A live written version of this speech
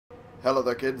Hello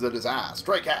there, kids. It is I,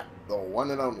 Stray Cat, the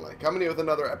one and only, coming here with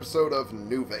another episode of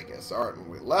New Vegas. Alright, when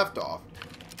we left off,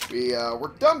 we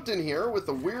were dumped in here with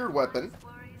a weird weapon.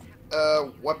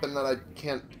 Weapon that I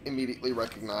can't immediately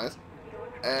recognize.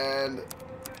 And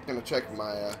I'm gonna check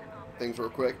my things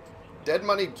real quick. Dead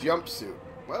Money Jumpsuit.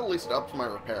 Well, at least it ups my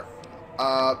repair.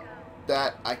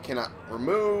 That I cannot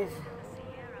remove.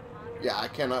 Yeah, I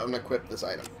cannot unequip this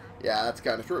item. Yeah, that's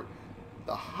kind of true.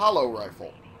 The Hollow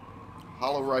Rifle.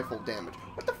 Hollow rifle damage.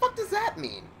 What the fuck does that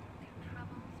mean?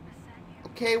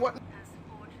 Okay, what?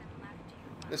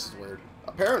 This is weird.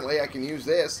 Apparently, I can use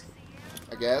this,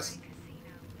 I guess.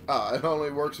 It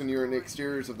only works when you're in the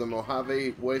exteriors of the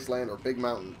Mojave Wasteland or Big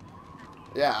Mountain.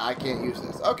 Yeah, I can't use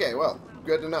this. Okay, well,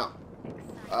 good to know.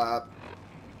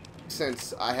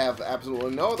 Since I have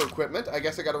absolutely no other equipment, I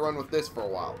guess I gotta run with this for a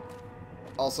while.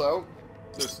 Also,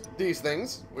 there's these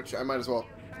things, which I might as well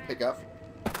pick up.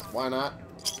 Why not?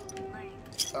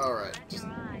 Alright, just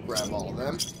grab all of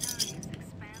them.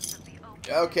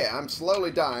 Okay, I'm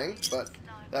slowly dying, but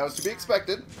that was to be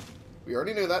expected. We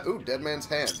already knew that. Ooh, Dead Man's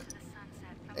Hand.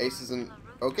 Aces and...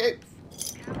 Okay.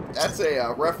 That's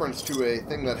a reference to a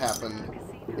thing that happened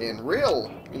in real,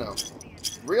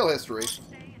 real history.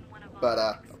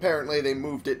 But apparently they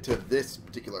moved it to this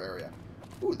particular area.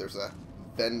 Ooh, there's a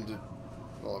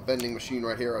vending machine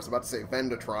right here. I was about to say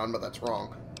Vendatron, but that's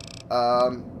wrong.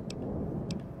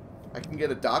 I can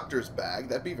get a doctor's bag.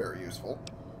 That'd be very useful.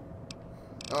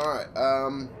 Alright,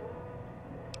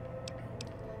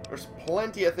 there's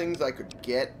plenty of things I could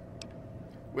get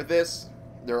with this.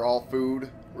 They're all food,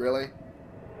 really.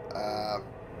 I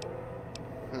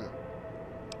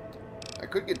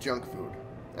could get junk food.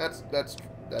 That's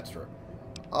true.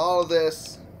 All of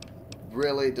this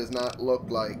really does not look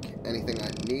like anything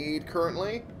I need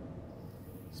currently.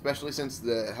 Especially since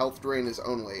the health drain is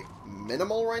only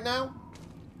minimal right now.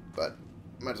 But,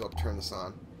 might as well turn this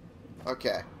on.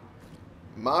 Okay.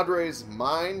 Madre's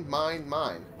mine.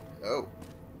 Oh.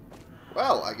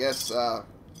 Well, I guess,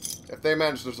 if they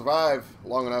manage to survive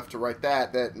long enough to write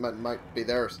that, that might be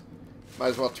theirs. Might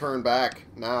as well turn back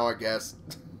now, I guess.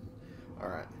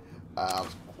 Alright. I'll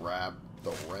just grab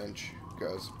the wrench,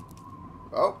 because...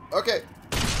 Oh, okay.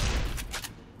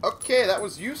 Okay, that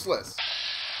was useless.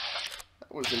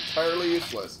 That was entirely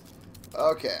useless.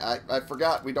 Okay, I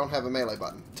forgot we don't have a melee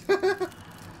button.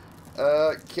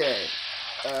 Okay.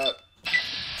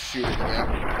 Shoot it again,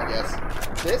 I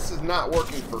guess. This is not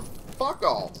working for fuck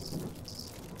all.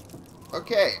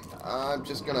 Okay, I'm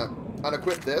just gonna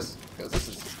unequip this, because this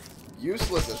is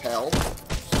useless as hell.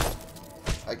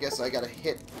 I guess I gotta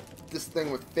hit this thing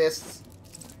with fists.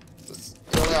 This is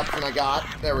the only option I got.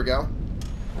 There we go.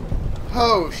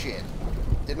 Oh, shit.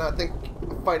 Did not think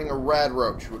fighting a rad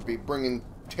roach would be bringing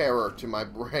terror to my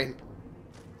brain.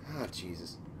 Ah,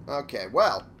 Jesus. Okay,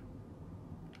 well,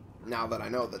 now that I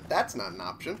know that that's not an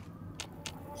option,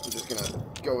 I'm just gonna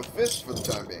go with fists for the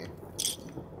time being.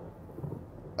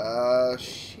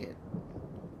 Shit.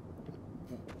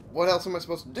 What else am I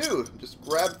supposed to do? Just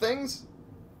grab things?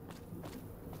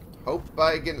 Hope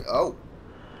I can... Oh.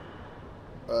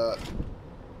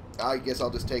 I guess I'll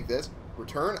just take this.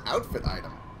 Return outfit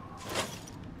item.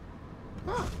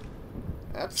 Huh.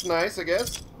 That's nice, I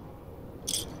guess.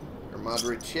 Or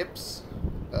moderate chips.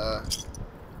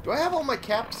 Do I have all my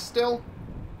caps still?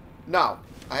 No.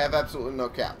 I have absolutely no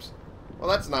caps. Well,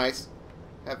 that's nice.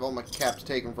 Have all my caps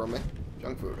taken from me.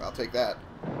 Junk food. I'll take that.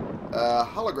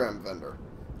 Hologram vendor.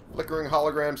 Flickering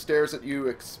hologram stares at you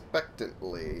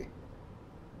expectantly.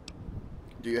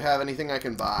 Do you have anything I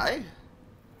can buy?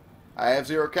 I have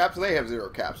 0 caps. They have 0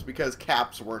 caps. Because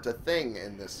caps weren't a thing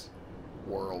in this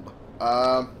world.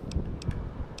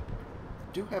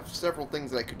 Do have several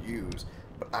things that I could use,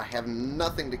 but I have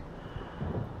nothing to...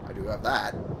 I do have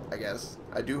that, I guess.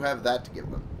 I do have that to give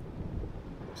them.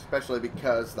 Especially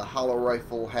because the hollow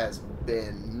rifle has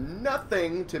been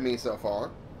nothing to me so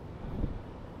far.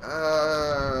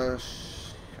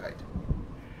 Shite.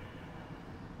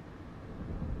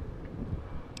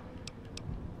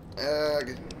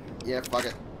 Yeah, fuck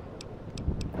it.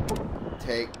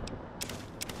 Take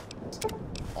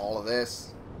all of this.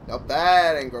 Nope,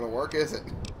 that ain't gonna work, is it?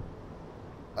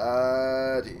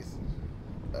 Jeez.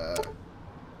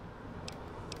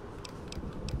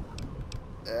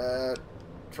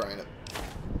 Trying it.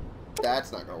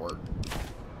 That's not gonna work.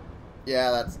 Yeah,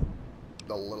 that's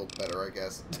a little better, I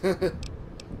guess.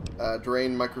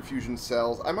 Drain microfusion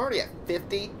cells. I'm already at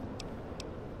 50?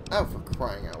 Oh, for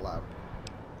crying out loud.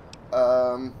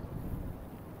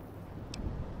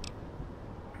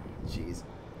 Jeez.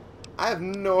 I have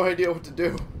no idea what to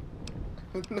do.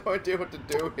 I have no idea what to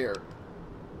do here.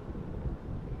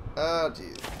 Oh,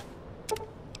 jeez.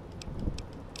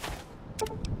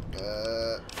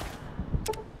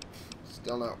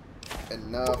 Still no.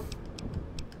 Enough.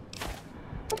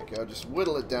 There we go. Just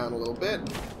whittle it down a little bit.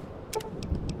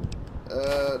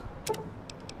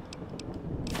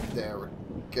 There we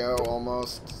go.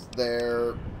 Almost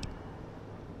there.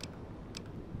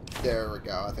 There we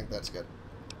go. I think that's good.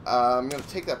 I'm going to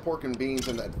take that pork and beans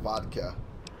and that vodka.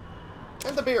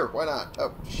 And the beer. Why not?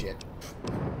 Oh, shit.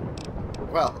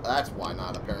 Well, that's why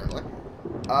not, apparently.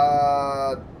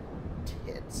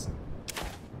 Tits.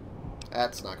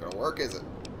 That's not going to work, is it?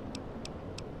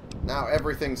 Now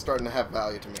everything's starting to have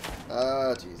value to me.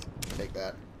 Jeez. Take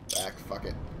that back. Fuck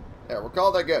it. There, we'll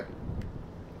call that good.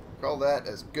 Call that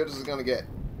as good as it's going to get.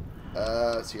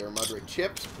 Sierra Madre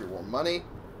chips. Pre-war money.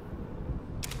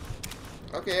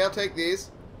 Okay, I'll take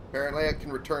these. Apparently I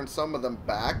can return some of them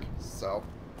back, so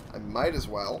I might as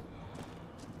well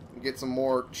get some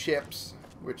more chips,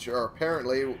 which are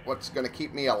apparently what's going to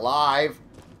keep me alive.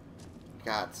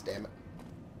 God damn it.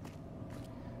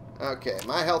 Okay,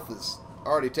 my health is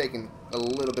already taking a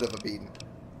little bit of a beating.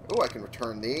 Oh, I can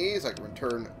return these. I can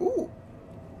return... Ooh!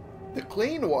 The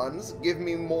clean ones give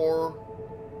me more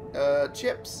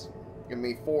chips. Give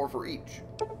me 4 for each.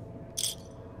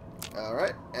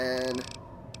 Alright, and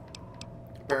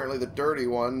apparently the dirty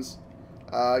ones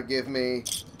give me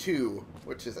 2,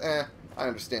 which is, I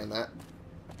understand that.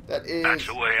 That is... That's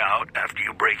the way out after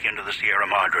you break into the Sierra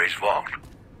Madre's vault.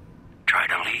 Try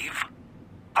to leave.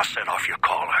 I'll set off your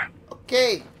caller.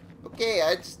 Okay, okay,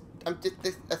 I'm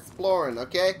just exploring,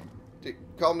 okay?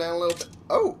 Calm down a little bit.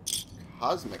 Oh,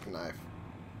 cosmic knife.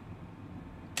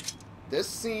 This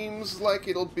seems like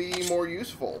it'll be more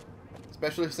useful,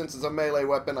 especially since it's a melee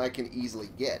weapon I can easily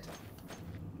get.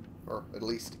 Or at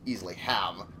least easily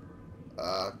have.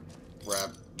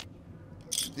 Grab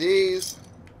these.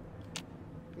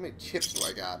 How many chips do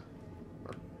I got?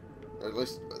 Or at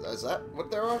least, is that what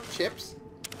there are? Chips?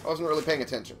 I wasn't really paying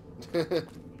attention.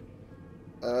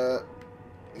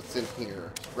 What's in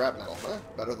here? Scrap metal. Huh?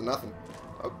 Better than nothing.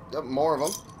 Oh, more of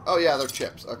them. Oh yeah, they're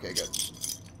chips. Okay, good.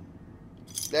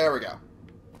 There we go.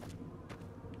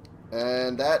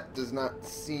 And that does not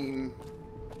seem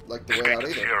like the way out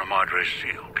either. Sierra Madre's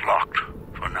sealed, locked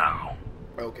for now.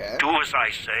 Okay. Do as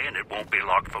I say, and it won't be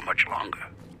locked for much longer.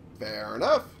 Fair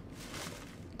enough.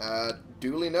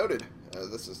 Duly noted.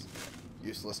 This is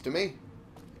useless to me.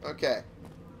 Okay.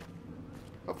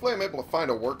 Hopefully I'm able to find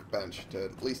a workbench to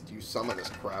at least use some of this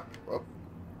crap. Oh.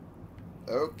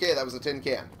 Okay, that was a tin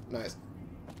can. Nice.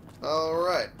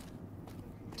 Alright.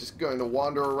 Just going to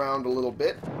wander around a little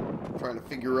bit, trying to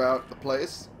figure out the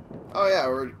place. Oh yeah,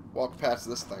 we walked past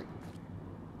this thing.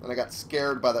 And I got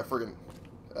scared by that friggin'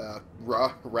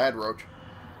 rad roach.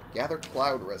 Gather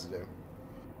cloud residue.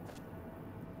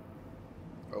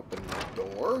 Open the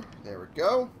door. There we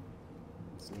go.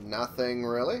 It's nothing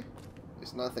really.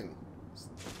 There's nothing.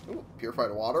 Ooh,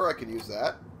 purified water. I can use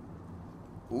that.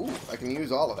 Ooh, I can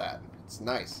use all of that. It's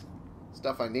nice.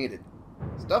 Stuff I needed.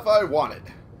 Stuff I wanted.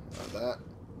 That.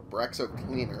 Braxo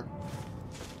cleaner.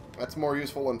 That's more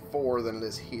useful in 4 than it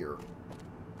is here.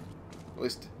 At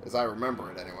least as I remember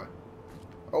it anyway.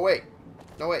 Oh wait.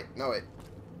 No wait. No wait.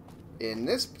 In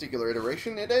this particular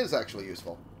iteration, it is actually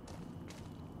useful.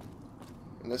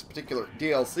 In this particular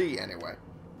DLC, anyway.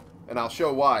 And I'll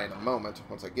show why in a moment,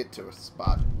 once I get to a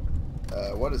spot.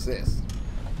 What is this?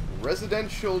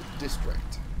 Residential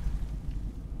district.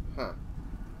 Huh.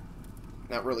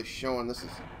 Not really showing this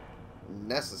is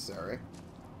necessary.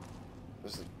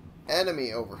 There's an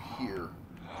enemy over here.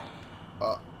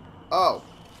 Oh.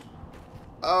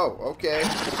 Oh, okay.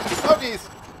 Oh, jeez.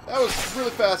 That was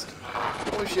really fast.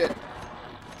 Holy shit.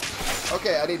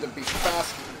 Okay, I need to be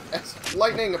fast as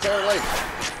lightning, apparently.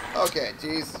 Okay,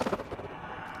 jeez.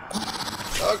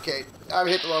 Okay, I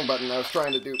hit the wrong button. I was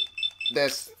trying to do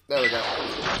this. There we go.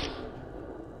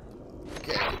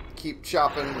 Okay, keep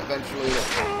chopping eventually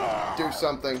to do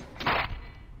something.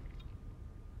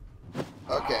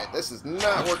 Okay, this is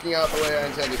not working out the way I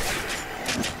intended.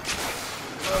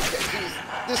 Okay, geez,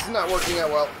 this is not working out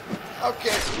well.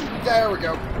 Okay, there we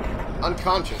go.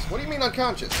 Unconscious. What do you mean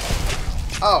unconscious?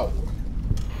 Oh.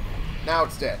 Now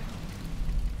it's dead.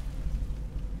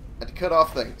 Had to cut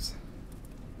off things.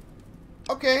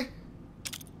 Okay.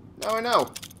 Now I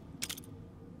know.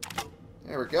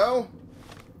 There we go.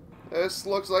 This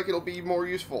looks like it'll be more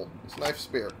useful. This knife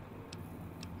spear.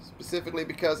 Specifically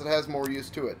because it has more use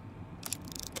to it.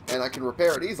 And I can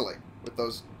repair it easily with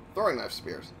those throwing knife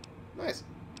spears. Nice.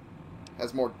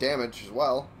 Has more damage as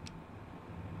well.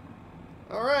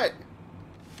 Alright.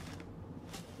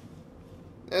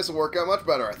 This will work out much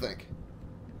better, I think.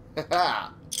 Haha.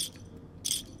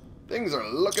 Things are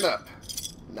looking up.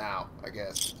 Now, I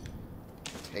guess.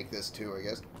 Take this too, I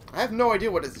guess. I have no idea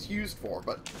what it's used for,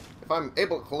 but if I'm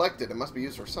able to collect it, it must be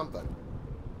used for something.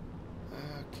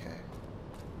 Okay.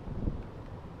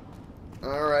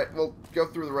 Alright, we'll go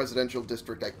through the residential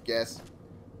district, I guess.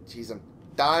 Jeez, I'm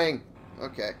dying.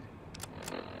 Okay.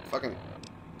 Fucking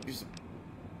use some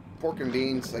pork and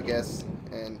beans, I guess,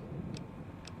 and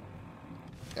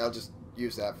I'll just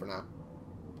use that for now.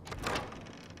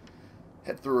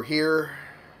 Head through here.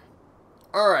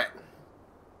 Alright.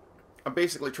 I'm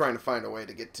basically trying to find a way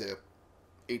to get to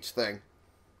each thing.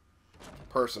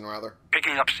 Person, rather.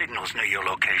 Picking up signals near your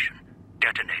location.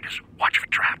 Detonators. Watch for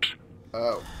traps.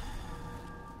 Oh.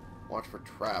 Watch for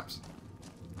traps.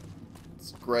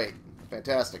 It's great.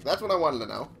 Fantastic. That's what I wanted to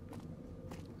know.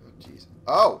 Oh, jeez.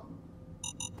 Oh!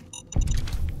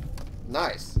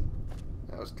 Nice.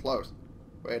 That was close.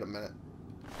 Wait a minute.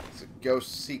 It's a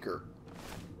ghost seeker.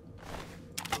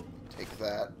 Take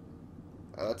that.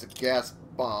 That's a gas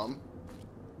bomb.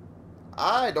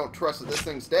 I don't trust that this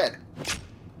thing's dead.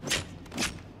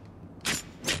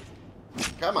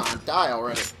 Come on, die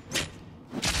already.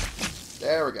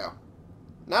 There we go.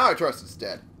 Now I trust it's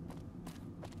dead.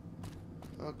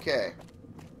 Okay.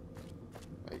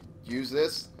 I use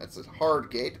this. That's a hard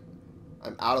gate.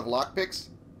 I'm out of lockpicks.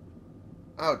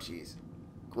 Oh, jeez.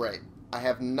 Great. I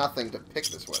have nothing to pick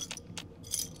this with.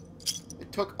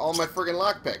 It took all my friggin'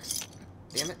 lockpicks.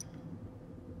 Damn it.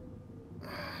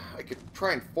 I could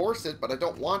try and force it, but I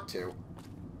don't want to.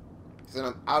 Because then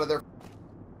I'm out of there.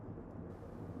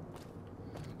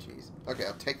 Jeez. Okay,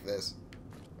 I'll take this.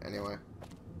 Anyway.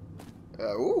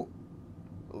 Ooh.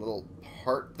 A little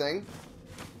heart thing.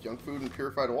 Junk food and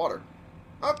purified water.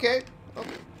 Okay. I'll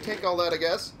take all that, I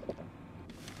guess.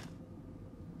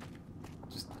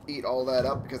 Just eat all that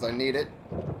up because I need it.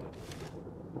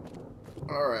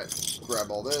 Alright.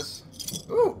 Grab all this.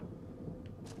 Ooh.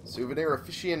 Souvenir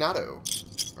aficionado.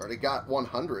 Already got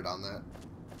 100 on that.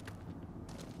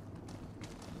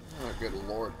 Oh, good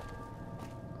lord.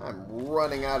 I'm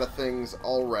running out of things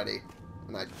already.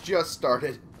 And I just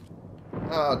started.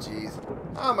 Oh, jeez.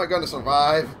 How am I going to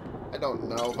survive? I don't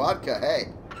know. Vodka, hey.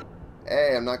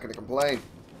 Hey, I'm not going to complain.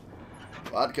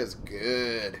 Vodka's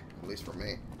good. At least for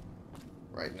me.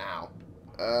 Right now.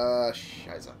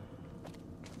 Scheiße.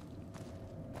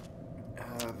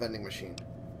 Vending machine.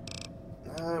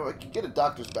 I could get a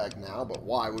doctor's bag now, but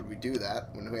why would we do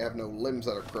that when we have no limbs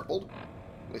that are crippled?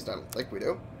 At least I don't think we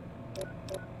do.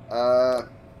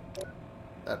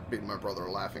 That'd be my brother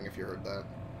laughing if you heard that.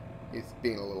 He's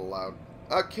being a little loud.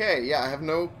 Okay, yeah, I have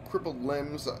no crippled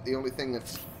limbs. The only thing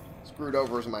that's screwed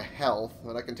over is my health,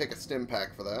 and I can take a stim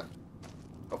pack for that.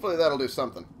 Hopefully that'll do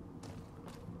something.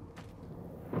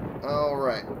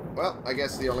 Alright. Well, I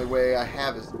guess the only way I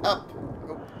have is up.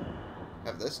 Oh,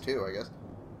 have this too, I guess.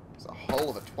 It's a hull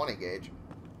of a 20 gauge.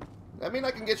 Does that mean I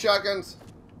can get shotguns?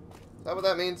 Is that what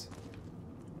that means?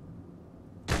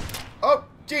 Oh,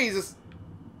 Jesus!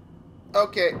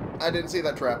 Okay, I didn't see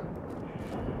that trap.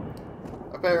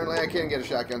 Apparently I can't get a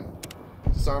shotgun.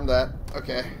 Disarm that.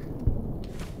 Okay.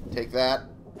 Take that.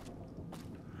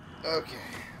 Okay.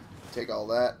 Take all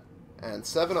that. And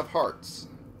 7 of hearts.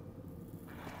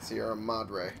 Sierra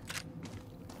Madre.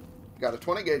 Got a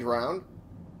 20 gauge round.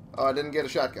 Oh, I didn't get a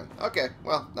shotgun. Okay,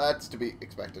 well, that's to be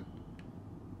expected.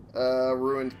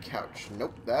 Ruined couch.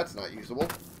 Nope, that's not usable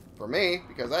for me,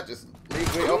 because that just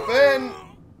leaves me open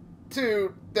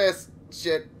to this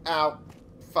shit. Ow.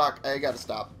 Fuck, I gotta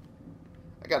stop.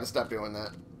 I gotta stop doing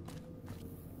that.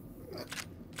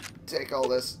 Take all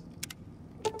this.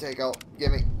 Take all...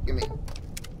 Gimme.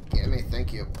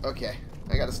 Thank you. Okay,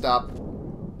 I gotta stop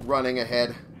running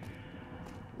ahead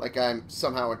like I'm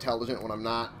somehow intelligent when I'm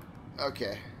not.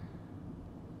 Okay.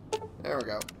 There we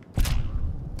go.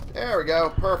 There we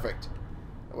go. Perfect.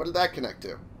 What did that connect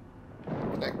to?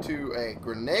 Connect to a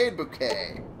grenade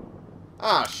bouquet.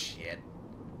 Ah, shit.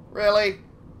 Really?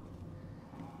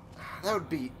 That would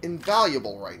be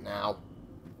invaluable right now.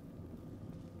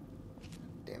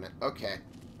 Damn it. Okay.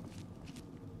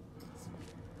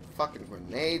 Fucking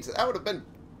grenades. That would have been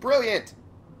brilliant.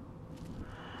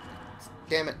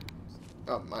 Damn it.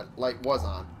 Oh, my light was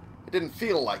on. It didn't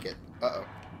feel like it. Uh-oh.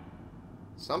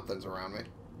 Something's around me.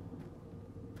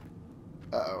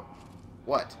 Uh-oh.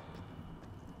 What?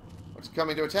 What's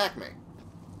coming to attack me?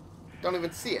 Don't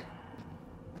even see it.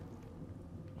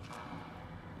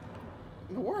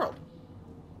 In the world?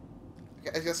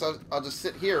 I guess I'll just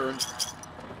sit here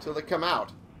until they come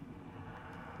out.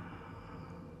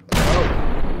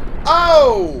 Oh!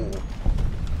 Oh!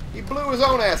 He blew his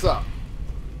own ass up.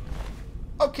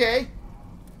 Okay.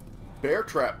 Bear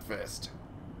trap fist.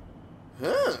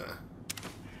 Huh.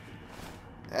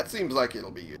 That seems like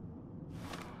it'll be used.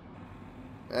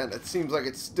 And it seems like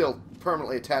it's still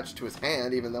permanently attached to his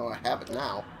hand, even though I have it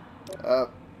now.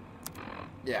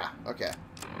 Yeah, okay.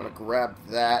 I'm gonna grab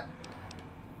that.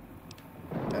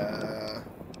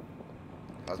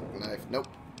 Cosmic knife. Nope.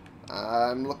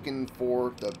 I'm looking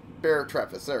for the bear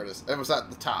trap. There it is. It was at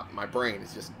the top. My brain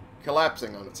is just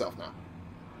collapsing on itself now.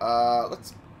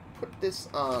 Let's put this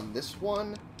on this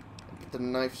one. And put the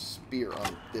knife spear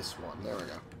on this one. There we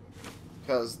go.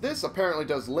 Because this apparently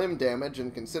does limb damage,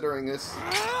 and considering this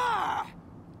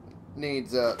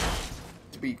needs to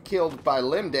be killed by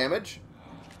limb damage,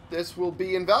 this will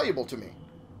be invaluable to me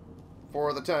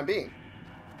for the time being.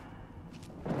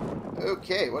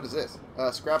 Okay, what is this?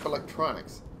 Scrap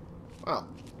electronics. Well,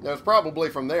 it was probably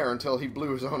from there until he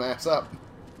blew his own ass up.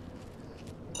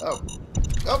 Oh.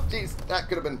 Oh, jeez. That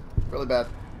could have been really bad.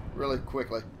 Really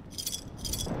quickly.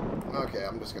 Okay,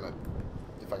 I'm just gonna...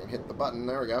 If I can hit the button.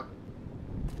 There we go.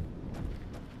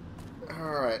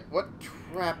 Alright, what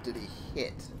trap did he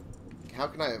hit? How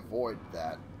can I avoid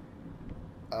that?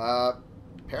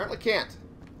 Apparently can't.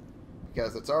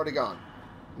 Because it's already gone.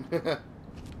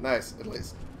 Nice, at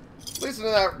least. At least in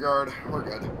that regard, we're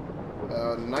good.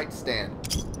 Nightstand.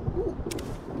 Ooh.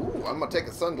 Ooh, I'm gonna take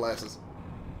the sunglasses.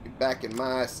 Be back in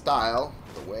my style,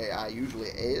 the way I usually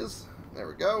is. There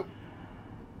we go.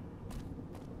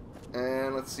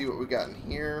 And let's see what we got in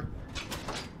here.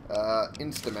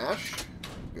 Instamash.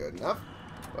 Good enough.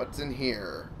 What's in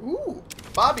here? Ooh,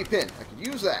 bobby pin. I could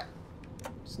use that.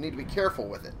 Just need to be careful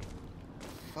with it.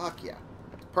 Fuck yeah.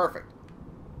 That's perfect.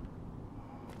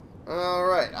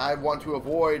 Alright, I want to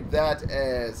avoid that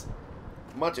as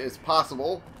much as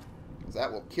possible, because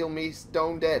that will kill me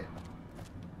stone dead.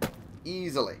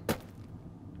 Easily.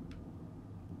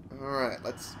 Alright,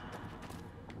 let's...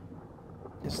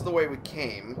 This is the way we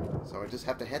came, so I just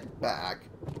have to head back.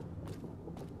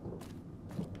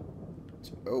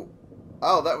 Oh.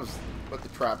 Oh, that was what the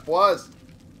trap was.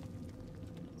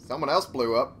 Someone else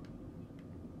blew up.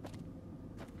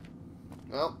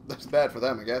 Well, that's bad for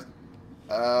them, I guess.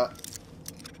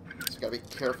 Just gotta be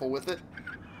careful with it.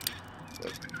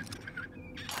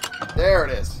 There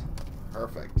it is.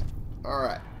 Perfect.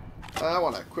 Alright. I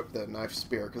want to equip the knife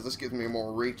spear, because this gives me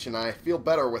more reach, and I feel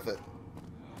better with it.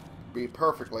 To be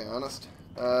perfectly honest.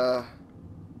 What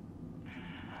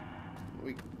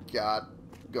we got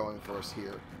going for us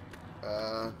here?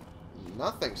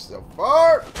 Nothing so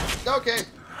far. Okay.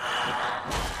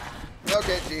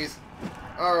 Okay, jeez.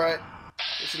 Alright.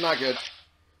 This is not good.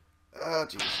 Oh,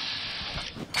 jeez.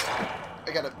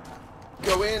 I gotta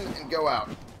go in and go out.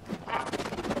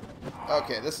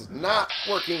 Okay, this is not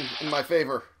working in my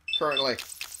favor currently.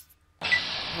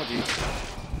 Oh, jeez.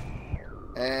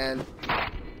 And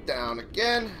down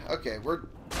again. Okay, we're...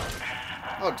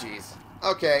 Oh, jeez.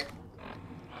 Okay.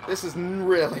 This is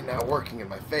really not working in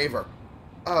my favor.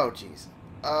 Oh, jeez.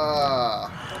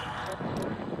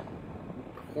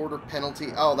 Quarter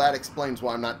penalty. Oh, that explains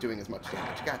why I'm not doing as much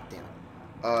damage. God damn it.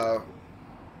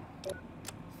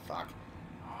 Fuck.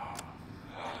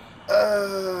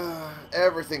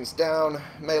 Everything's down.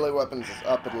 Melee weapons is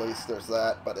up at least. There's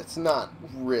that. But it's not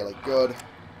really good.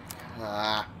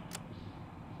 Gotta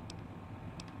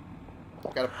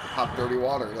pop dirty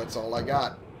water. That's all I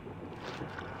got.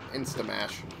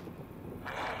 Instamash.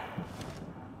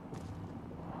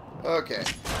 Okay.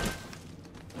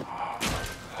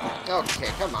 Okay,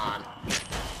 come on.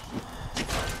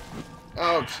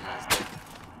 Oh, jeez.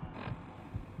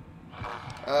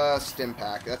 Stim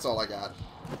pack. That's all I got.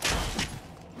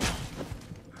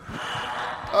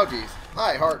 Oh, jeez.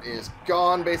 My heart is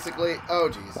gone, basically.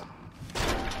 Oh, jeez.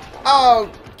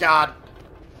 Oh, God.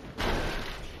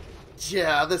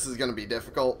 Yeah, this is gonna be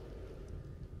difficult.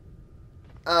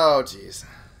 Oh, jeez.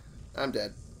 I'm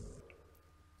dead.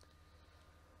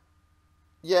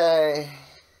 Yay.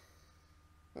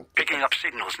 Picking up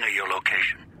signals near your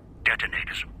location.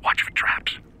 Detonators. Watch for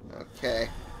traps. Okay.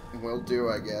 Will do,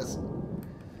 I guess.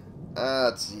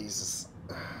 Ah, Jesus.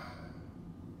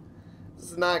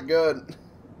 This is not good.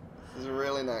 This is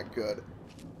really not good.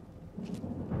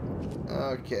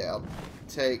 Okay, I'll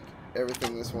take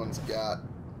everything this one's got.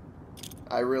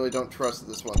 I really don't trust that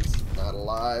this one's not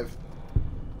alive.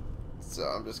 So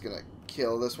I'm just gonna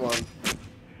kill this one.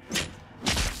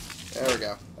 There we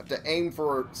go. I have to aim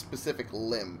for a specific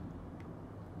limb.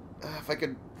 If I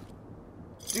could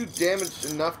do damage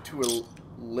enough to a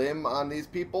limb on these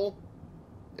people,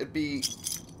 it'd be,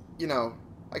 you know,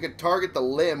 I could target the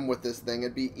limb with this thing.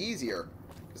 It'd be easier.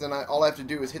 Because then all I have to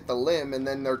do is hit the limb and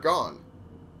then they're gone.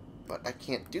 But I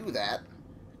can't do that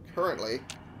currently.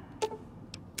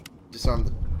 Disarm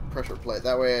the pressure plate.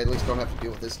 That way I at least don't have to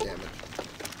deal with this damage.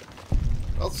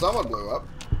 Well, someone blew up.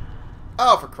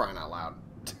 Oh, for crying out loud.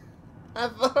 I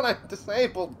thought I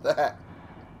disabled that.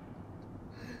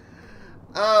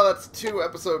 Oh, that's 2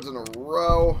 episodes in a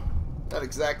row. That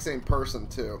exact same person,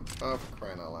 too. Oh, for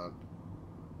crying out loud.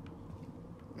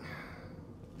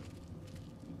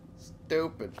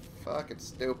 Stupid. Fucking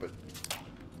stupid.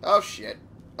 Oh, shit.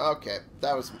 Okay.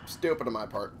 That was stupid on my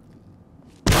part.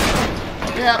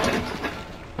 Yeah.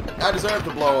 I deserve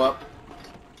to blow up.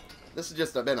 This has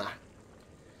just been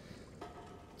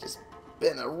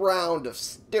a round of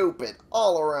stupid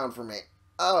all around for me.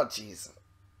 Oh, jeez.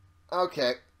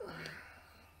 Okay.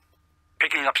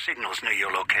 Picking up signals near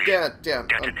your location. Yeah.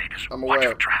 Detonators. I'm Watch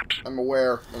aware. for traps. I'm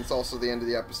aware. And it's also the end of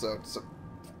the episode, so...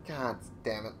 God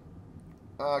damn it.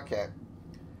 Okay.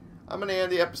 I'm going to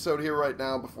end the episode here right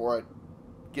now before I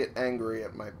get angry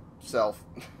at myself.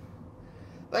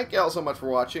 Thank you all so much for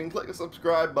watching. Click the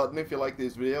subscribe button if you like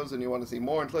these videos and you want to see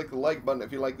more, and click the like button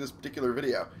if you like this particular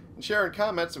video. And share in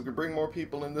comments so we can bring more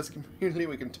people in this community.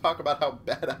 We can talk about how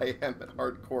bad I am at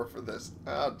hardcore for this.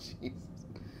 Oh, jeez.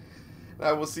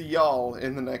 I will see y'all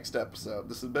in the next episode.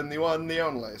 This has been the one, the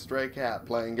only Stray Cat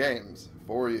playing games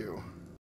for you.